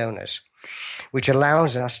 5 donors, which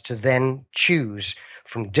allows us to then choose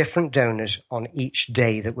from different donors on each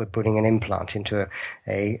day that we're putting an implant into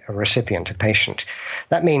a recipient, a patient.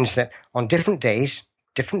 That means that on different days,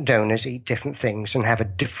 different donors eat different things and have a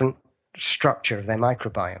different structure of their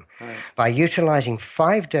microbiome. Right. By utilizing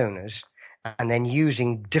 5 donors and then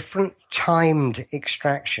using different timed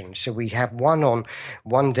extractions. So we have one on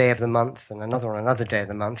one day of the month and another on another day of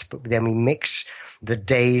the month, but then we mix the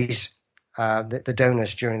days, the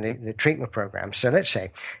donors during the treatment program. So let's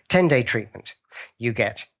say 10-day treatment. You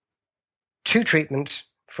get 2 treatments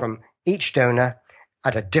from each donor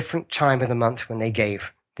at a different time of the month when they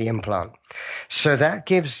gave the implant. So that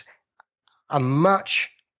gives a much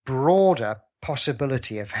broader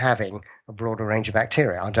possibility of having a broader range of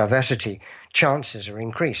bacteria. Our diversity chances are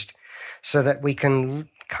increased so that we can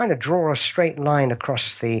kind of draw a straight line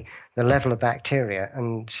across the level of bacteria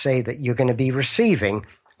and say that you're going to be receiving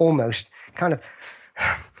almost kind of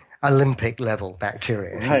Olympic level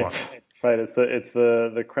bacteria. If you want. Right, it's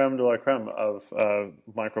the creme de la creme of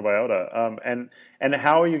microbiota. And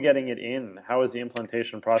how are you getting it in? How is the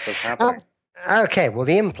implantation process happening? Okay, well,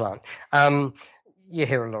 the implant. You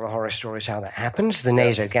hear a lot of horror stories how that happens. The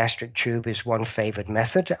nasogastric tube is one favored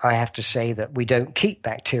method. I have to say that we don't keep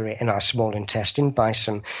bacteria in our small intestine by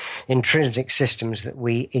some intrinsic systems that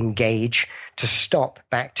we engage to stop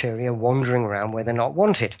bacteria wandering around where they're not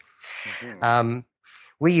wanted. Mm-hmm.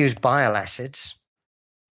 We use bile acids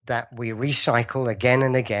that we recycle again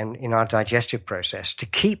and again in our digestive process to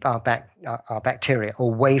keep our bacteria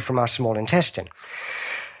away from our small intestine.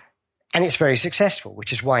 And it's very successful,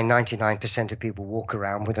 which is why 99% of people walk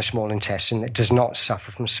around with a small intestine that does not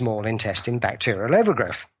suffer from small intestine bacterial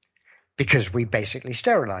overgrowth, because we basically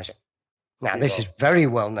sterilize it. Now, this is very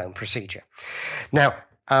well-known procedure. Now,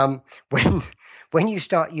 when you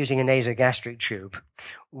start using a nasogastric tube,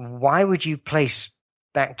 why would you place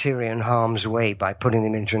bacteria in harm's way by putting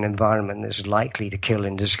them into an environment that's likely to kill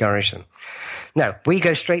and discourage them? No, we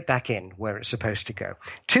go straight back in where it's supposed to go.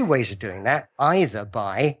 2 ways of doing that, either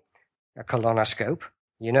by a colonoscope,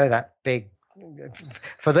 that big,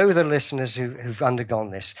 for those of the listeners who've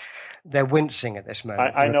undergone this, they're wincing at this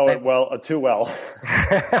moment. I know it well, too well.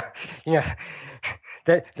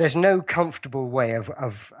 There's no comfortable way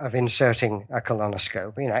of inserting a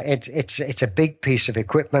colonoscope. It's a big piece of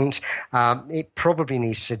equipment. It probably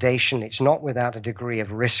needs sedation. It's not without a degree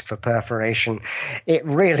of risk for perforation. It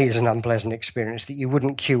really is an unpleasant experience that you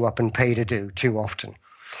wouldn't queue up and pay to do too often.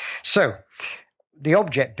 So the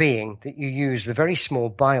object being that you use the very small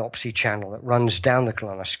biopsy channel that runs down the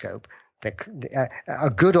colonoscope.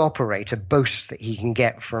 A good operator boasts that he can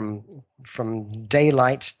get from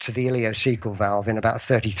daylight to the ileocecal valve in about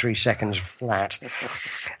 33 seconds flat.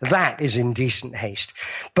 That is in decent haste.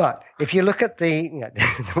 But if you look at the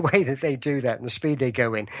way that they do that and the speed they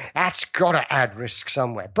go in, that's got to add risk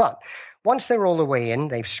somewhere. But once they're all the way in,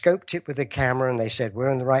 they've scoped it with a camera and they said,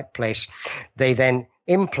 we're in the right place. They then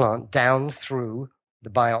implant down through the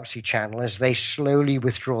biopsy channel as they slowly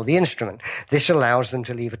withdraw the instrument. This allows them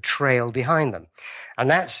to leave a trail behind them. And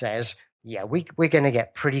that says, yeah, we're going to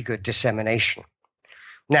get pretty good dissemination.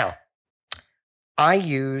 Now, I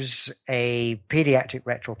use a pediatric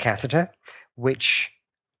rectal catheter, which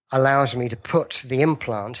allows me to put the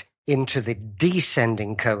implant into the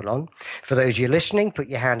descending colon. For those of you listening, put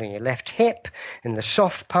your hand on your left hip, in the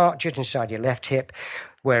soft part just inside your left hip,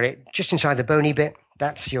 just inside the bony bit.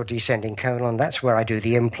 That's your descending colon. That's where I do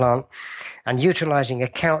the implant. And utilizing a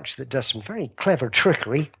couch that does some very clever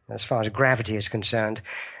trickery as far as gravity is concerned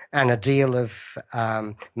and a deal of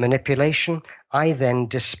manipulation, I then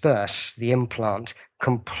disperse the implant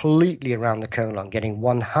completely around the colon, getting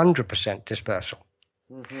 100% dispersal.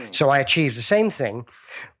 Mm-hmm. So I achieve the same thing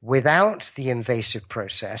without the invasive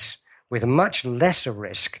process, with a much lesser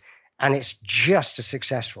risk, and it's just as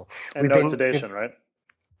successful. And no sedation, right?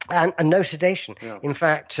 And no sedation. Yeah. In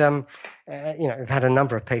fact, we've had a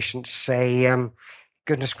number of patients say,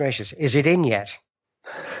 goodness gracious, is it in yet?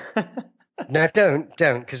 No, don't,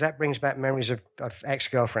 because that brings back memories of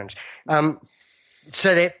ex-girlfriends.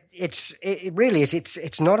 So that it really is.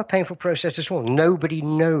 It's not a painful process at all. Nobody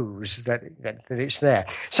knows that it's there.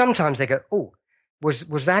 Sometimes they go, oh,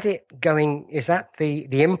 was that it going? Is that the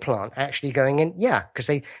implant actually going in? Yeah, because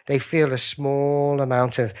they feel a small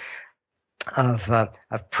amount of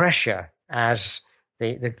pressure as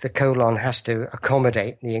the colon has to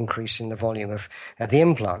accommodate the increase in the volume of the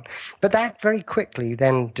implant. But that very quickly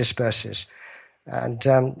then disperses. And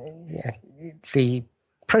the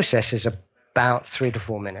process is about 3 to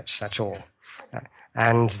 4 minutes, that's all.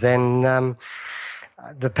 And then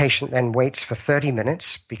the patient then waits for 30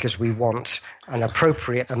 minutes because we want an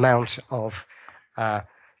appropriate amount of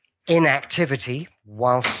inactivity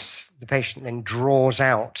whilst the patient then draws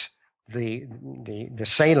out the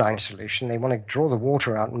saline solution. They want to draw the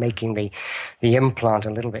water out, making the implant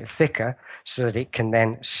a little bit thicker so that it can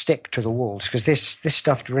then stick to the walls, because this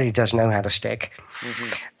stuff really does know how to stick.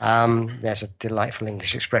 Mm-hmm. There's a delightful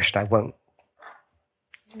English expression I won't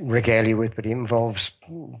regale you with, but it involves...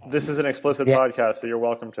 This is an explicit podcast, so you're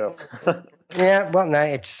welcome to. Yeah, well, no,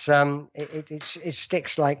 it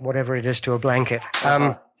sticks like whatever it is to a blanket.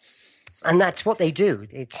 And that's what they do.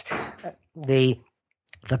 It's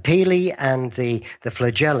the pili and the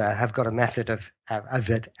flagella have got a method of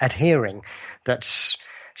adhering that's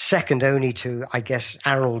second only to, I guess,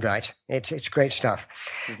 araldite. It's great stuff.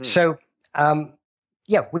 Mm-hmm. So,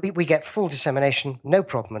 we get full dissemination, no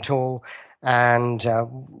problem at all. And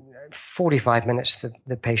 45 minutes,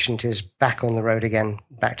 the patient is back on the road again,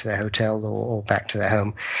 back to their hotel or back to their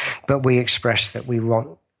home. But we express that we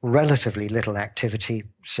want relatively little activity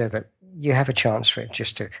so that you have a chance for it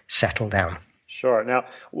just to settle down. Sure. Now,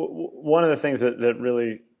 one of the things that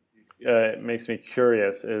really makes me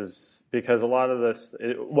curious is because a lot of this,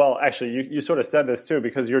 actually, you sort of said this too,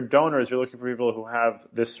 because your donors, you're looking for people who have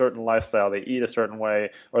this certain lifestyle, they eat a certain way,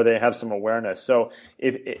 or they have some awareness. So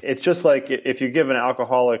it's just like if you give an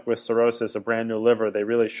alcoholic with cirrhosis a brand new liver, they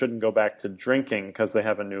really shouldn't go back to drinking because they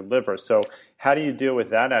have a new liver. So how do you deal with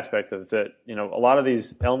that aspect of that? A lot of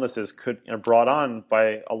these illnesses are brought on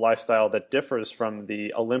by a lifestyle that differs from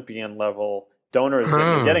the Olympian level donors that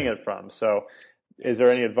you're getting it from. So is there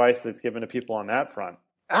any advice that's given to people on that front?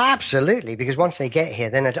 Absolutely, because once they get here,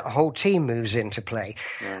 then a whole team moves into play.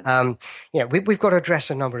 Yeah. We've got to address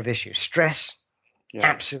a number of issues. Stress,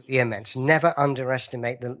 absolutely immense. Never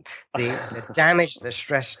underestimate the damage that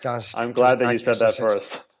stress does. I'm glad that you said that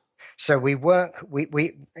first. So we work.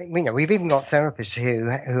 We've even got therapists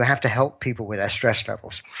who have to help people with their stress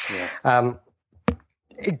levels,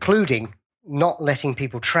 including not letting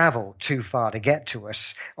people travel too far to get to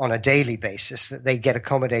us on a daily basis, that they get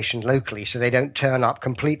accommodation locally so they don't turn up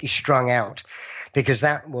completely strung out, because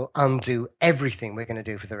that will undo everything we're going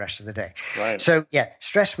to do for the rest of the day. Right. So,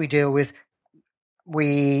 stress we deal with.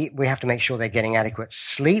 We have to make sure they're getting adequate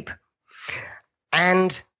sleep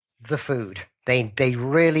and the food. They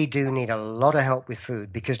really do need a lot of help with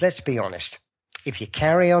food, because let's be honest, if you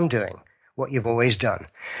carry on doing what you've always done,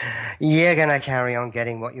 you're going to carry on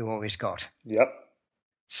getting what you always got. Yep.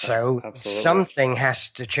 So Absolutely. Something has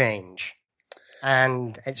to change.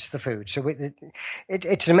 and it's the food. So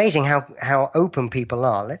it's amazing how open people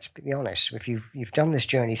are. Let's be honest. If you've done this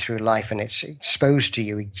journey through life and it's exposed to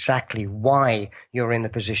you exactly why you're in the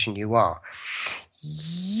position you are,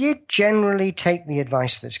 you generally take the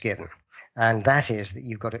advice that's given. And that is that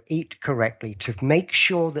you've got to eat correctly to make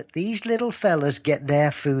sure that these little fellas get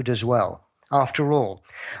their food as well. After all,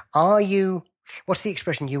 what's the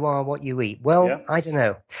expression, you are what you eat? Well, Yeah. I don't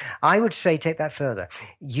know. I would say take that further.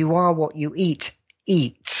 You are what you eat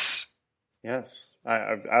eats. Yes,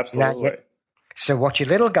 absolutely. So what your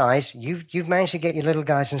little guys, you've managed to get your little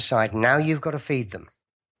guys inside. Now you've got to feed them.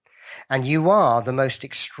 And you are the most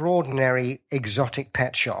extraordinary exotic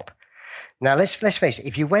pet shop. Now, let's face it,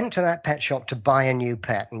 if you went to that pet shop to buy a new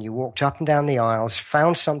pet and you walked up and down the aisles,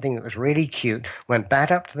 found something that was really cute, went back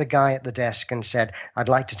up to the guy at the desk and said, I'd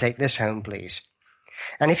like to take this home, please.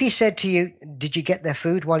 And if he said to you, did you get their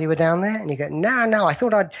food while you were down there? And you go, no, I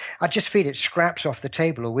thought I'd just feed it scraps off the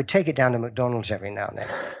table, or we'd take it down to McDonald's every now and then.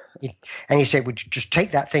 And you say, would you just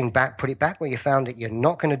take that thing back, put it back where you found it? You're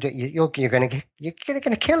not going to do, you're going to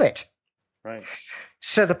kill it. Right.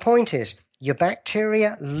 So the point is, your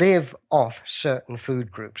bacteria live off certain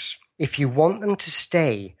food groups. If you want them to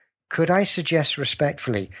stay, could I suggest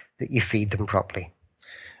respectfully that you feed them properly?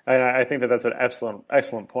 And I think that's an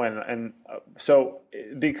excellent point. And so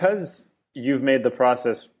because you've made the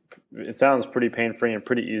process, it sounds pretty pain-free and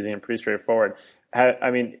pretty easy and pretty straightforward. I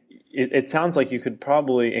mean, it sounds like you could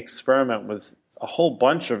probably experiment with a whole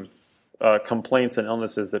bunch of complaints and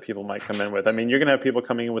illnesses that people might come in with. I mean, you're going to have people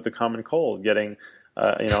coming in with a common cold, getting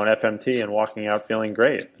an FMT and walking out feeling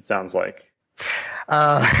great, it sounds like.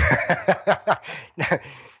 Okay,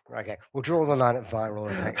 we'll draw the line at viral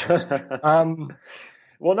infections.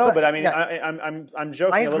 Well, no, but I mean, I'm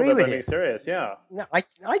joking a little bit, but being serious, yeah. No, I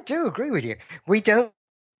do agree with you. We don't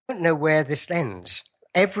know where this ends.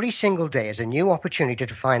 Every single day is a new opportunity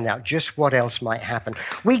to find out just what else might happen.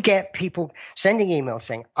 We get people sending emails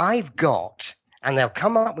saying, I've got, and they'll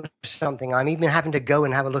come up with something. I'm even having to go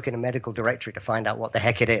and have a look in a medical directory to find out what the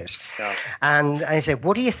heck it is. Yeah. And I say,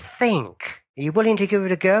 what do you think? Are you willing to give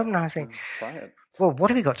it a go? And I think, try it. Well, what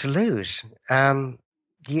have we got to lose? I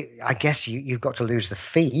guess you've got to lose the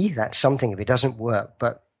fee. That's something if it doesn't work.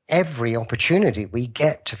 But every opportunity we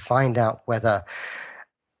get to find out whether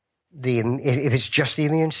if it's just the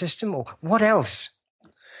immune system or what else.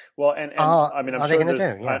 Well, and I mean, I'm sure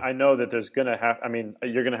there's, I know that there's going to have, I mean,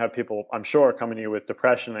 you're going to have people, I'm sure, coming to you with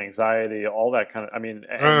depression, anxiety, all that kind of, I mean,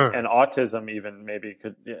 and autism even maybe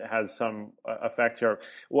has some effect here.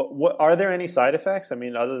 What are there any side effects? I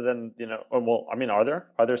mean, other than,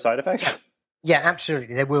 are there side effects? Yeah,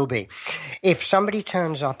 absolutely. There will be. If somebody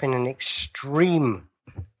turns up in an extreme,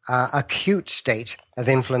 acute state of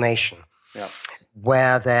inflammation,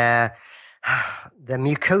 where their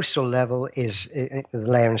mucosal level is, the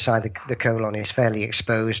layer inside the colon is fairly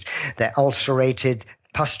exposed, they're ulcerated,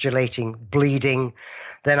 pustulating, bleeding,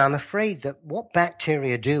 then I'm afraid that what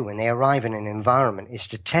bacteria do when they arrive in an environment is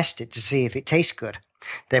to test it to see if it tastes good.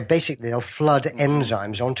 They'll flood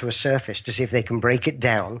enzymes onto a surface to see if they can break it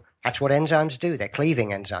down. That's what enzymes do. They're cleaving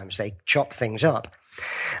enzymes. They chop things up.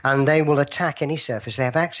 And they will attack any surface they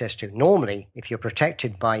have access to. Normally, if you're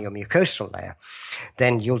protected by your mucosal layer,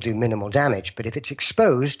 then you'll do minimal damage. But if it's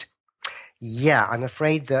exposed, I'm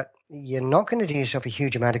afraid that you're not going to do yourself a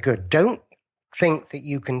huge amount of good. Don't think that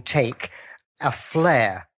you can take a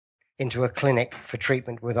flare into a clinic for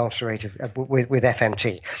treatment with ulcerative with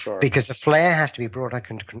FMT, because the flare has to be brought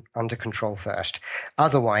under control first.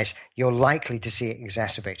 Otherwise, you're likely to see it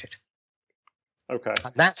exacerbated. Okay,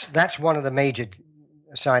 that's one of the major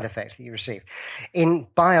side effects that you receive. In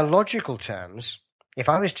biological terms, if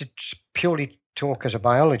I was to purely talk as a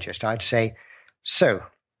biologist, I'd say, so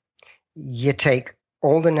you take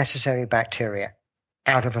all the necessary bacteria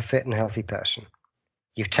out of a fit and healthy person.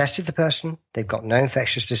 You've tested the person, they've got no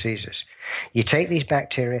infectious diseases. You take these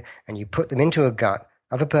bacteria and you put them into a gut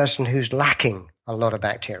of a person who's lacking a lot of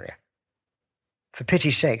bacteria. For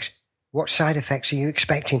pity's sakes, what side effects are you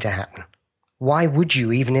expecting to happen? Why would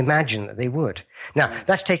you even imagine that they would? Now,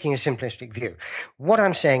 that's taking a simplistic view. What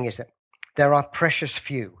I'm saying is that there are precious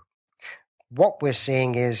few. What we're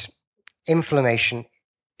seeing is inflammation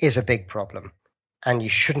is a big problem. And you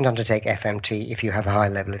shouldn't undertake FMT if you have a high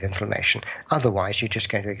level of inflammation. Otherwise, you're just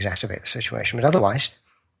going to exacerbate the situation. But otherwise,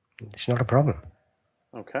 it's not a problem.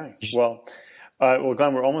 Okay. Well,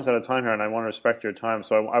 Glenn, we're almost out of time here, and I want to respect your time.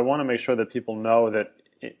 So I want to make sure that people know that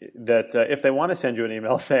if they want to send you an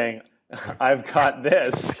email saying, I've got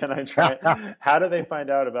this, can I try it? How do they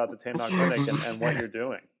find out about the Tamar Clinic and what you're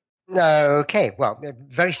doing? Okay, well,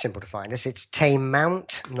 very simple to find us. It's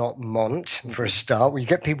Taymount, not Mont, for a start. We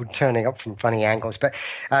get people turning up from funny angles. But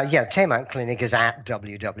Taymount Clinic is at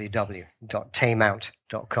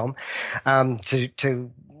www.taymount.com.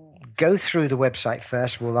 To go through the website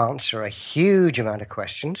first, we'll answer a huge amount of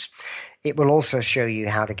questions. It will also show you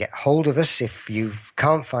how to get hold of us. If you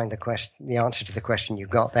can't find the answer to the question you've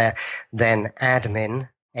got there, then admin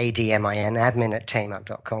at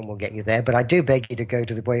taymount.com will get you there. But I do beg you to go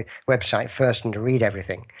to the website first and to read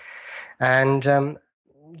everything. And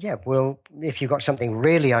if you've got something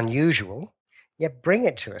really unusual, bring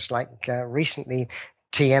it to us. Like recently,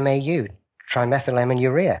 TMAU,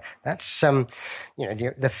 trimethylamine-urea. That's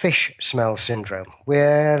the fish smell syndrome.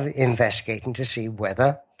 We're investigating to see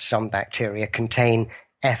whether some bacteria contain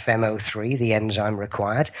FMO3, the enzyme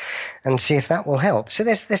required, and see if that will help. So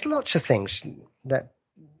there's lots of things that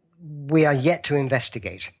we are yet to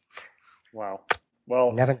investigate. Wow.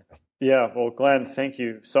 Well, never know. Yeah. Well, Glenn, thank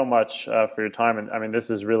you so much for your time. And I mean, this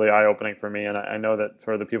is really eye-opening for me. And I know that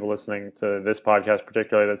for the people listening to this podcast,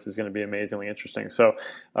 particularly, this is going to be amazingly interesting. So,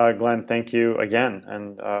 Glenn, thank you again.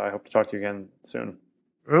 And I hope to talk to you again soon.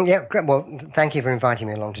 Yeah, great. Well, thank you for inviting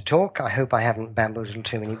me along to talk. I hope I haven't bamboozled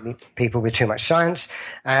too many people with too much science,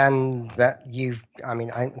 and that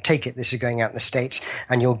I take it this is going out in the States,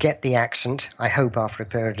 and you'll get the accent, I hope, after a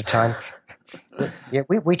period of time. Yeah,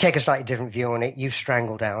 we take a slightly different view on it. You've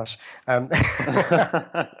strangled ours. Well,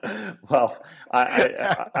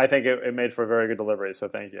 I think it made for a very good delivery, so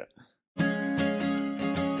thank you.